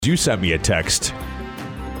You sent me a text.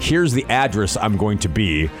 Here's the address I'm going to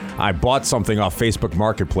be. I bought something off Facebook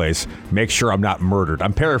Marketplace. Make sure I'm not murdered.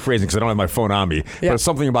 I'm paraphrasing because I don't have my phone on me. Yeah. But it's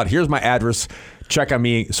something about, here's my address. Check on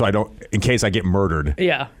me so I don't, in case I get murdered.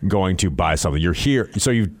 Yeah. Going to buy something. You're here.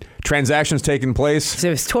 So transactions taking place. So it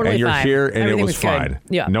was totally and you're fine. here and Everything it was fine. Good.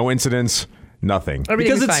 Yeah. No incidents. Nothing.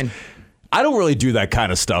 Everything was fine. I don't really do that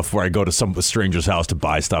kind of stuff where I go to some stranger's house to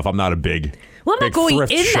buy stuff. I'm not a big. Well, I'm not going in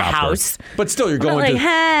the house. But still, you're going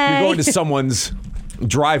to someone's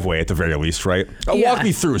driveway at the very least, right? Walk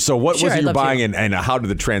me through. So what was it you're buying and how did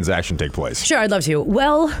the transaction take place? Sure, I'd love to.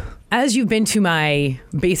 Well, as you've been to my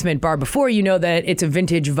basement bar before, you know that it's a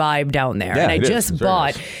vintage vibe down there. Yeah, and I just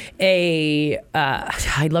bought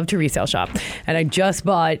I love to resale shop. And I just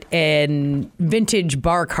bought a vintage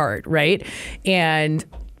bar cart, right? And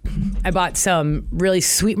I bought some really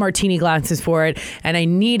sweet martini glasses for it, and I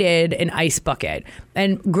needed an ice bucket.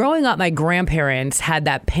 And growing up, my grandparents had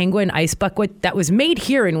that penguin ice bucket that was made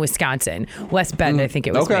here in Wisconsin, West Bend, I think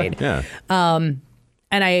it was made. Yeah.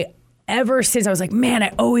 And ever since I was like, man,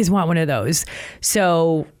 I always want one of those.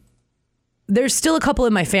 So there's still a couple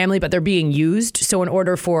in my family, but they're being used. So in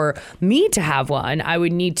order for me to have one, I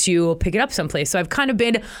would need to pick it up someplace. So I've kind of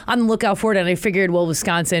been on the lookout for it. And I figured, well,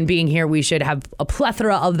 Wisconsin being here, we should have a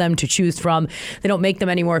plethora of them to choose from. They don't make them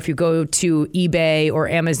anymore. If you go to eBay or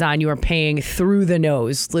Amazon, you are paying through the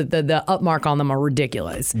nose. The upmark on them are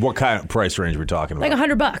ridiculous. What kind of price range are we talking about? Like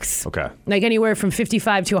 $100. Okay. Like anywhere from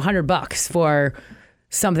 $55 to $100 for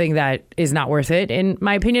something that is not worth it, in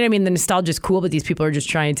my opinion. I mean, the nostalgia is cool, but these people are just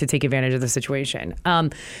trying to take advantage of the situation.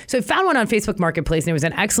 So I found one on Facebook Marketplace, and it was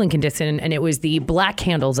in excellent condition, and it was the black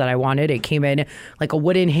handles that I wanted. It came in like a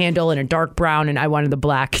wooden handle and a dark brown, and I wanted the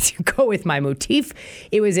black to go with my motif.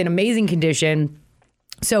 It was in amazing condition.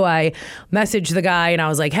 So I messaged the guy, and I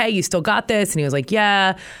was like, hey, you still got this? And he was like,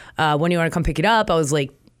 yeah. When do you want to come pick it up? I was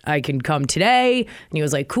like, I can come today. And he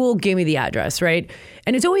was like, cool, gave me the address, right?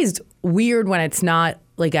 And it's always weird when it's not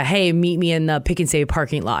like a, hey, meet me in the Pick and Save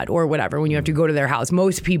parking lot or whatever, when you have to go to their house.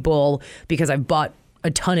 Most people, because I've bought a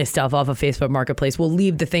ton of stuff off of Facebook Marketplace, will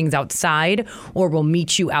leave the things outside or will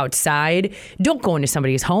meet you outside. Don't go into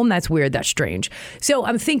somebody's home. That's weird. That's strange. So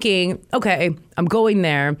I'm thinking, okay, I'm going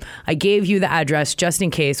there. I gave you the address just in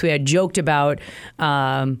case. We had joked about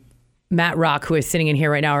Matt Rock, who is sitting in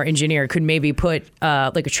here right now, our engineer, could maybe put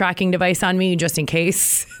like a tracking device on me just in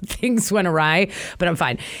case things went awry, but I'm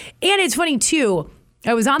fine. And it's funny too,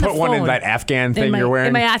 I was on the phone. Put one in that Afghan thing you're wearing?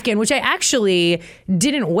 In my Afghan, which I actually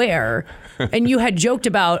didn't wear. And you had joked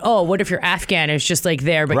about, oh, what if your Afghan is just like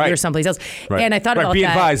there, but you're someplace else? Right. And I thought about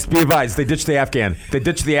that. Be advised. They ditched the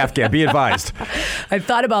Afghan. Be advised. I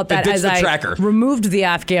thought about that as I tracker. Removed the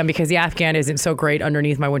Afghan because the Afghan isn't so great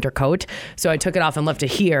underneath my winter coat. So I took it off and left it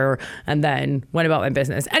here and then went about my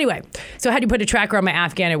business. Anyway, so had you put a tracker on my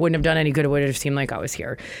Afghan, it wouldn't have done any good. It would have seemed like I was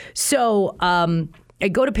here. So I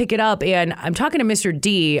go to pick it up, and I'm talking to Mr.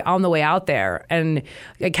 D on the way out there, and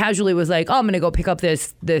I casually was like, oh, I'm going to go pick up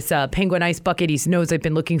this penguin ice bucket. He knows I've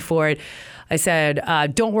been looking for it. I said,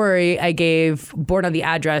 don't worry, I gave Borna the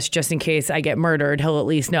address just in case I get murdered. He'll at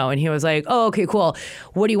least know. And he was like, oh, okay, cool.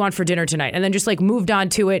 What do you want for dinner tonight? And then just like moved on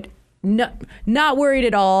to it. Not worried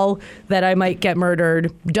at all that I might get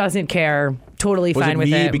murdered. Doesn't care. Totally fine with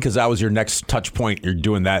it. Was it me because I was your next touch point? You're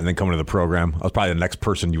doing that and then coming to the program. I was probably the next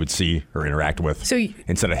person you would see or interact with. So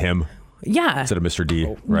instead of him. Yeah. Instead of Mr. D,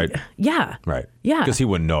 right? Yeah. Right. Yeah. Because he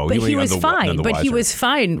wouldn't know. But he was fine. But he was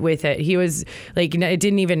fine with it. He was like, it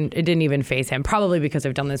didn't even faze him. Probably because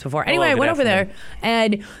I've done this before. Anyway, I went over there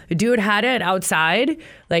and the dude had it outside,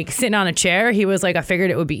 like sitting on a chair. He was like, I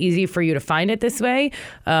figured it would be easy for you to find it this way.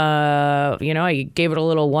 I gave it a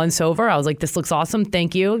little once over. I was like, this looks awesome.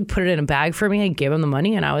 Thank you. He put it in a bag for me. I gave him the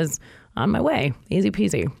money and I was on my way. Easy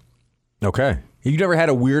peasy. Okay. You never had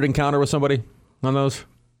a weird encounter with somebody on those?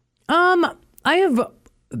 I have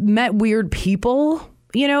met weird people,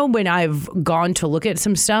 when I've gone to look at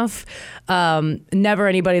some stuff. Never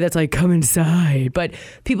anybody that's like, come inside, but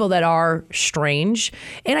people that are strange.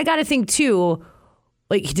 And I got to think too,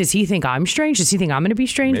 like, does he think I'm strange? Does he think I'm going to be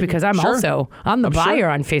strange? Maybe. Because I'm the buyer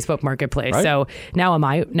on Facebook Marketplace. Right. So now am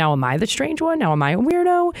I the strange one? Now am I a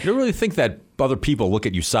weirdo? You don't really think that other people look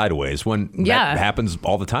at you sideways when that happens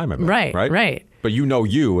all the time. I mean, right. But you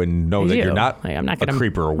and know that you're not I'm not gonna, a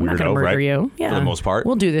creeper or weirdo, I'm not gonna murder right? you. Yeah. For the most part.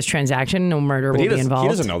 We'll do this transaction. No murder will be involved. He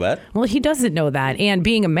doesn't know that. Well, he doesn't know that. And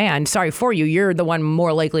being a man, sorry for you, you're the one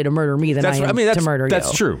more likely to murder me than I am to murder you.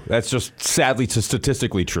 That's true. That's just sadly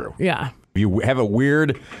statistically true. Yeah. You have a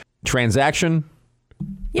weird transaction.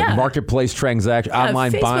 Yeah. Like marketplace transaction,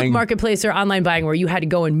 online Facebook buying. Marketplace or online buying where you had to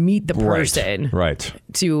go and meet the person right.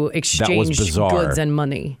 to exchange goods and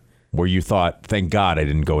money. where you thought, thank God I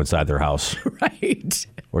didn't go inside their house? Right.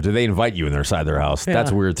 Or did they invite you inside their house? Yeah.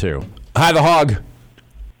 That's weird, too. Hi, the hog.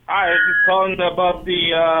 Hi, I was just calling about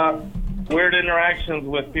the weird interactions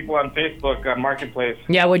with people on Facebook on Marketplace.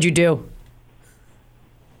 Yeah, what'd you do?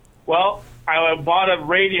 Well, I bought a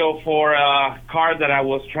radio for a car that I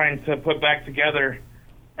was trying to put back together,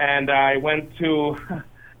 and I went to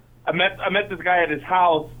I met this guy at his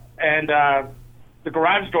house, and the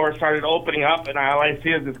garage door started opening up, and all I see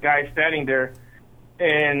is this guy standing there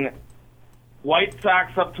in white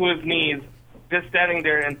socks up to his knees, just standing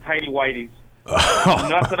there in tidy whities.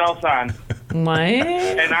 Nothing else on. What?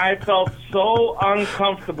 And I felt so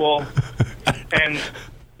uncomfortable and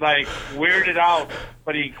like weirded out.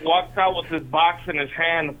 But he walked out with this box in his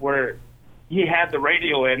hand where he had the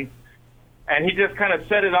radio in, and he just kind of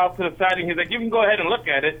set it off to the side, and he's like, "You can go ahead and look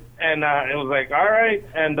at it." And it was like, all right.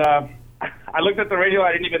 And I looked at the radio.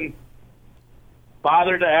 I didn't even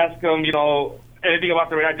bother to ask him, anything about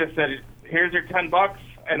the radio. I just said, "Here's your $10."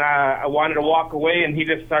 And I wanted to walk away, and he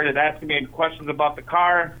just started asking me questions about the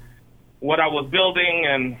car, what I was building,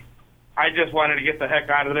 and I just wanted to get the heck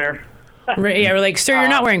out of there. Right, yeah, we're like, sir, you're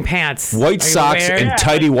not wearing pants. White socks and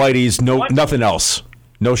tidy whities, nothing else.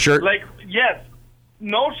 No shirt? Yes.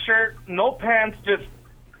 No shirt, no pants, just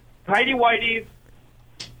tidy whities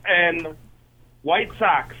and white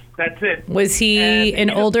socks. That's it. Was he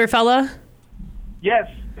an older fella? Yes,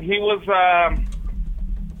 he was...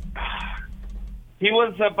 He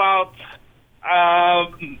was about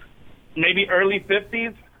maybe early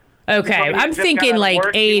 50s. Okay, I'm thinking like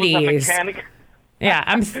 80s. Yeah,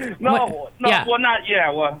 I'm.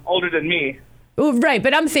 Older than me. Right,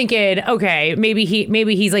 but I'm thinking, okay, maybe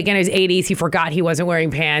he's like in his 80s. He forgot he wasn't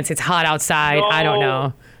wearing pants. It's hot outside. No, I don't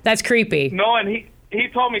know. That's creepy. No, and he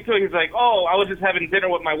told me too. He's like, "Oh, I was just having dinner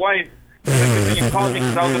with my wife. And he called me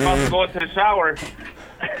because I was about to go into the shower."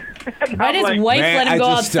 Why does wife let him go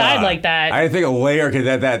outside like that? I think a layer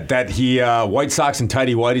that he white socks and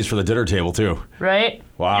tidy whities for the dinner table too. Right?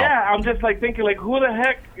 Wow. Yeah, I'm just like thinking like, who the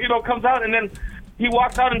heck comes out, and then he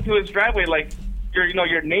walks out into his driveway like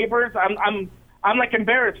your neighbors. I'm like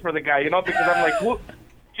embarrassed for the guy, because I'm like, who,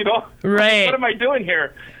 right? What am I doing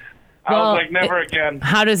here? I was like, never again.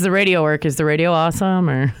 How does the radio work? Is the radio awesome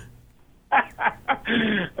or?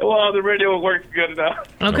 Well, the radio works good enough.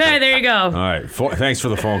 Okay, there you go. All right, thanks for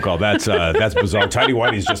the phone call. That's bizarre. Tidy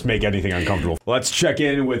whities just make anything uncomfortable. Let's check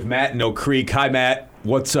in with Matt in Oak Creek. Hi, Matt.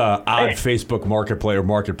 What's odd Facebook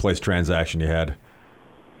marketplace transaction you had?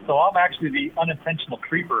 So I'm actually the unintentional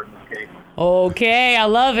creeper in this case. Okay, I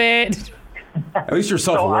love it. At least you're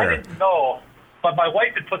self-aware. So I didn't know, but my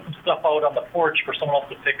wife had put some stuff out on the porch for someone else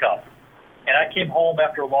to pick up. And I came home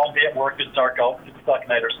after a long day at work. It's dark out. It's dark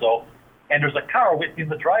night or so. And there's a car waiting in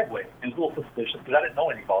the driveway. It was a little suspicious because I didn't know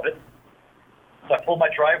anything about it. So I pulled my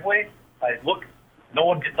driveway. I look. No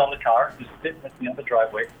one gets out of the car. Just sitting at the end of the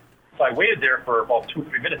driveway. So I waited there for about 2 or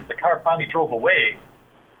 3 minutes. The car finally drove away.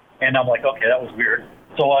 And I'm like, okay, that was weird.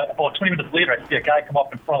 So about 20 minutes later, I see a guy come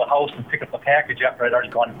up in front of the house and pick up the package after I'd already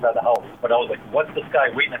gone inside the house. But I was like, what's this guy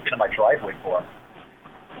waiting at the end of my driveway for?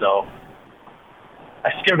 So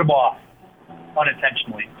I scared him off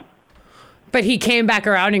unintentionally. But he came back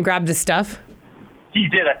around and grabbed the stuff? He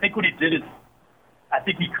did. I think what he did is, I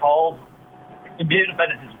think he called, it may have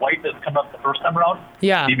been his wife that's come up the first time around.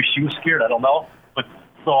 Yeah. Maybe she was scared. I don't know. But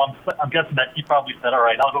so I'm guessing that he probably said, all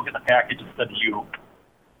right, I'll go get the package instead of you.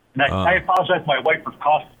 And I apologize to my wife for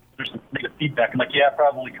there's some negative feedback. I'm like, yeah, it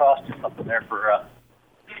probably cost you something there for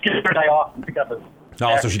getting her guy off and pick up his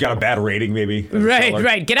so she got a bad rating maybe.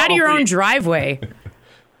 Right. Get out of your own driveway.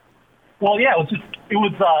 Well, yeah, it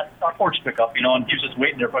was our porch pickup, and he was just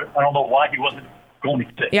waiting there, but I don't know why he wasn't going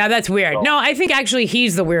to sit. Yeah, that's weird. So, no, I think actually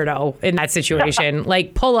he's the weirdo in that situation.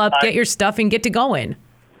 Like, pull up, get your stuff, and get to going.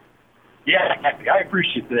 Yeah, I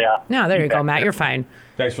appreciate that. No, there you go, Matt. You're fine.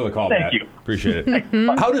 Thanks for the call, Matt. Thank you. Appreciate it.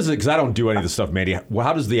 How does it, because I don't do any of this stuff, Mandy,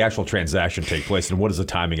 how does the actual transaction take place, and what is the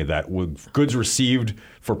timing of that? With goods received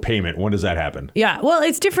for payment, when does that happen? Yeah, well,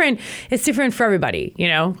 it's different. It's different for everybody,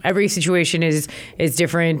 Every situation is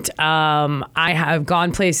different. I have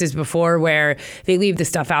gone places before where they leave the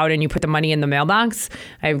stuff out and you put the money in the mailbox.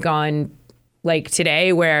 I've gone, like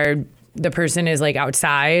today, where the person is like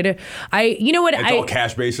outside. It's all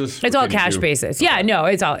cash basis? It's all cash basis. Yeah, no,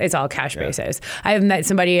 it's all cash basis. I have met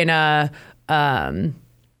somebody in a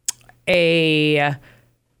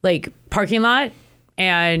like parking lot,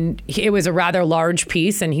 and it was a rather large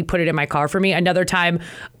piece, and he put it in my car for me. Another time,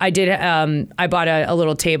 I bought a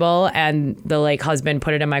little table, and the like husband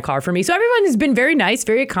put it in my car for me. So everyone has been very nice,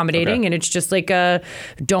 very accommodating, and it's just like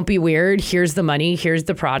don't be weird. Here's the money. Here's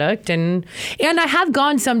the product, and I have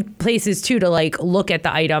gone some places too to like look at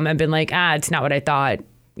the item and been like, it's not what I thought.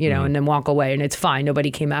 And then walk away, and it's fine. Nobody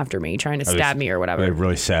came after me trying to stab me or whatever. They're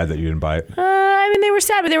really sad that you didn't buy it. I mean, they were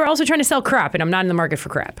sad, but they were also trying to sell crap, and I'm not in the market for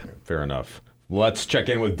crap. Fair enough. Let's check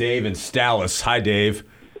in with Dave in Dallas. Hi, Dave.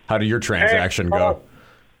 How did your transaction go?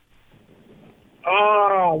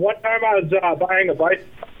 One time I was buying a bike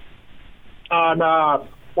on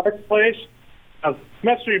Marketplace. I was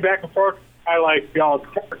messaging me back and forth. I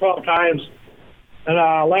 12 times. And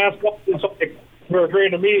last month, it's like we were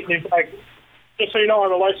agreeing to meet, and he's like, just so you know,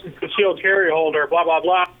 I'm a licensed concealed carry holder, blah, blah,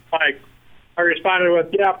 blah. I responded with,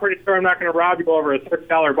 yeah, pretty sure I'm not going to rob you over a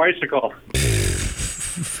 $30 bicycle.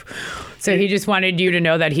 So he just wanted you to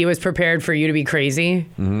know that he was prepared for you to be crazy?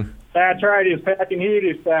 Mm-hmm. That's right. He's packing heat,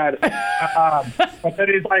 he said. But then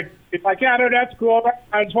he's like, yeah, no, that's cool.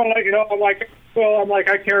 I just want to let you know. I'm like, cool. I'm like,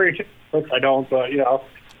 I carry, which I don't, but,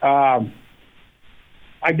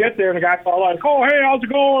 I get there, and the guy's all like, oh, hey, how's it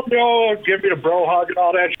going? Give me the bro hug and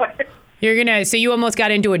all that. So you almost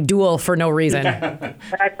got into a duel for no reason.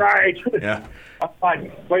 That's right. Yeah.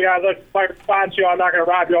 But yeah, my response, I'm not going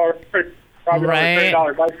to rob you over right.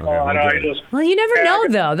 $30 bicycle. Well, you never know,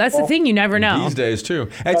 though. That's the thing. You never know. These days,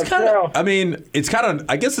 too. It's kind of,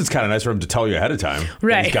 I guess it's kind of nice for him to tell you ahead of time.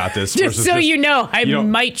 Right. He's got this. Just so you know, I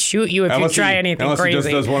might shoot you if you try anything unless crazy. Unless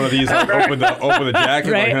he just does one of these, open the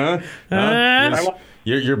jacket, right.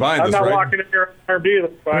 You're buying this, right? I'm not walking in here with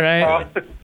either. Right.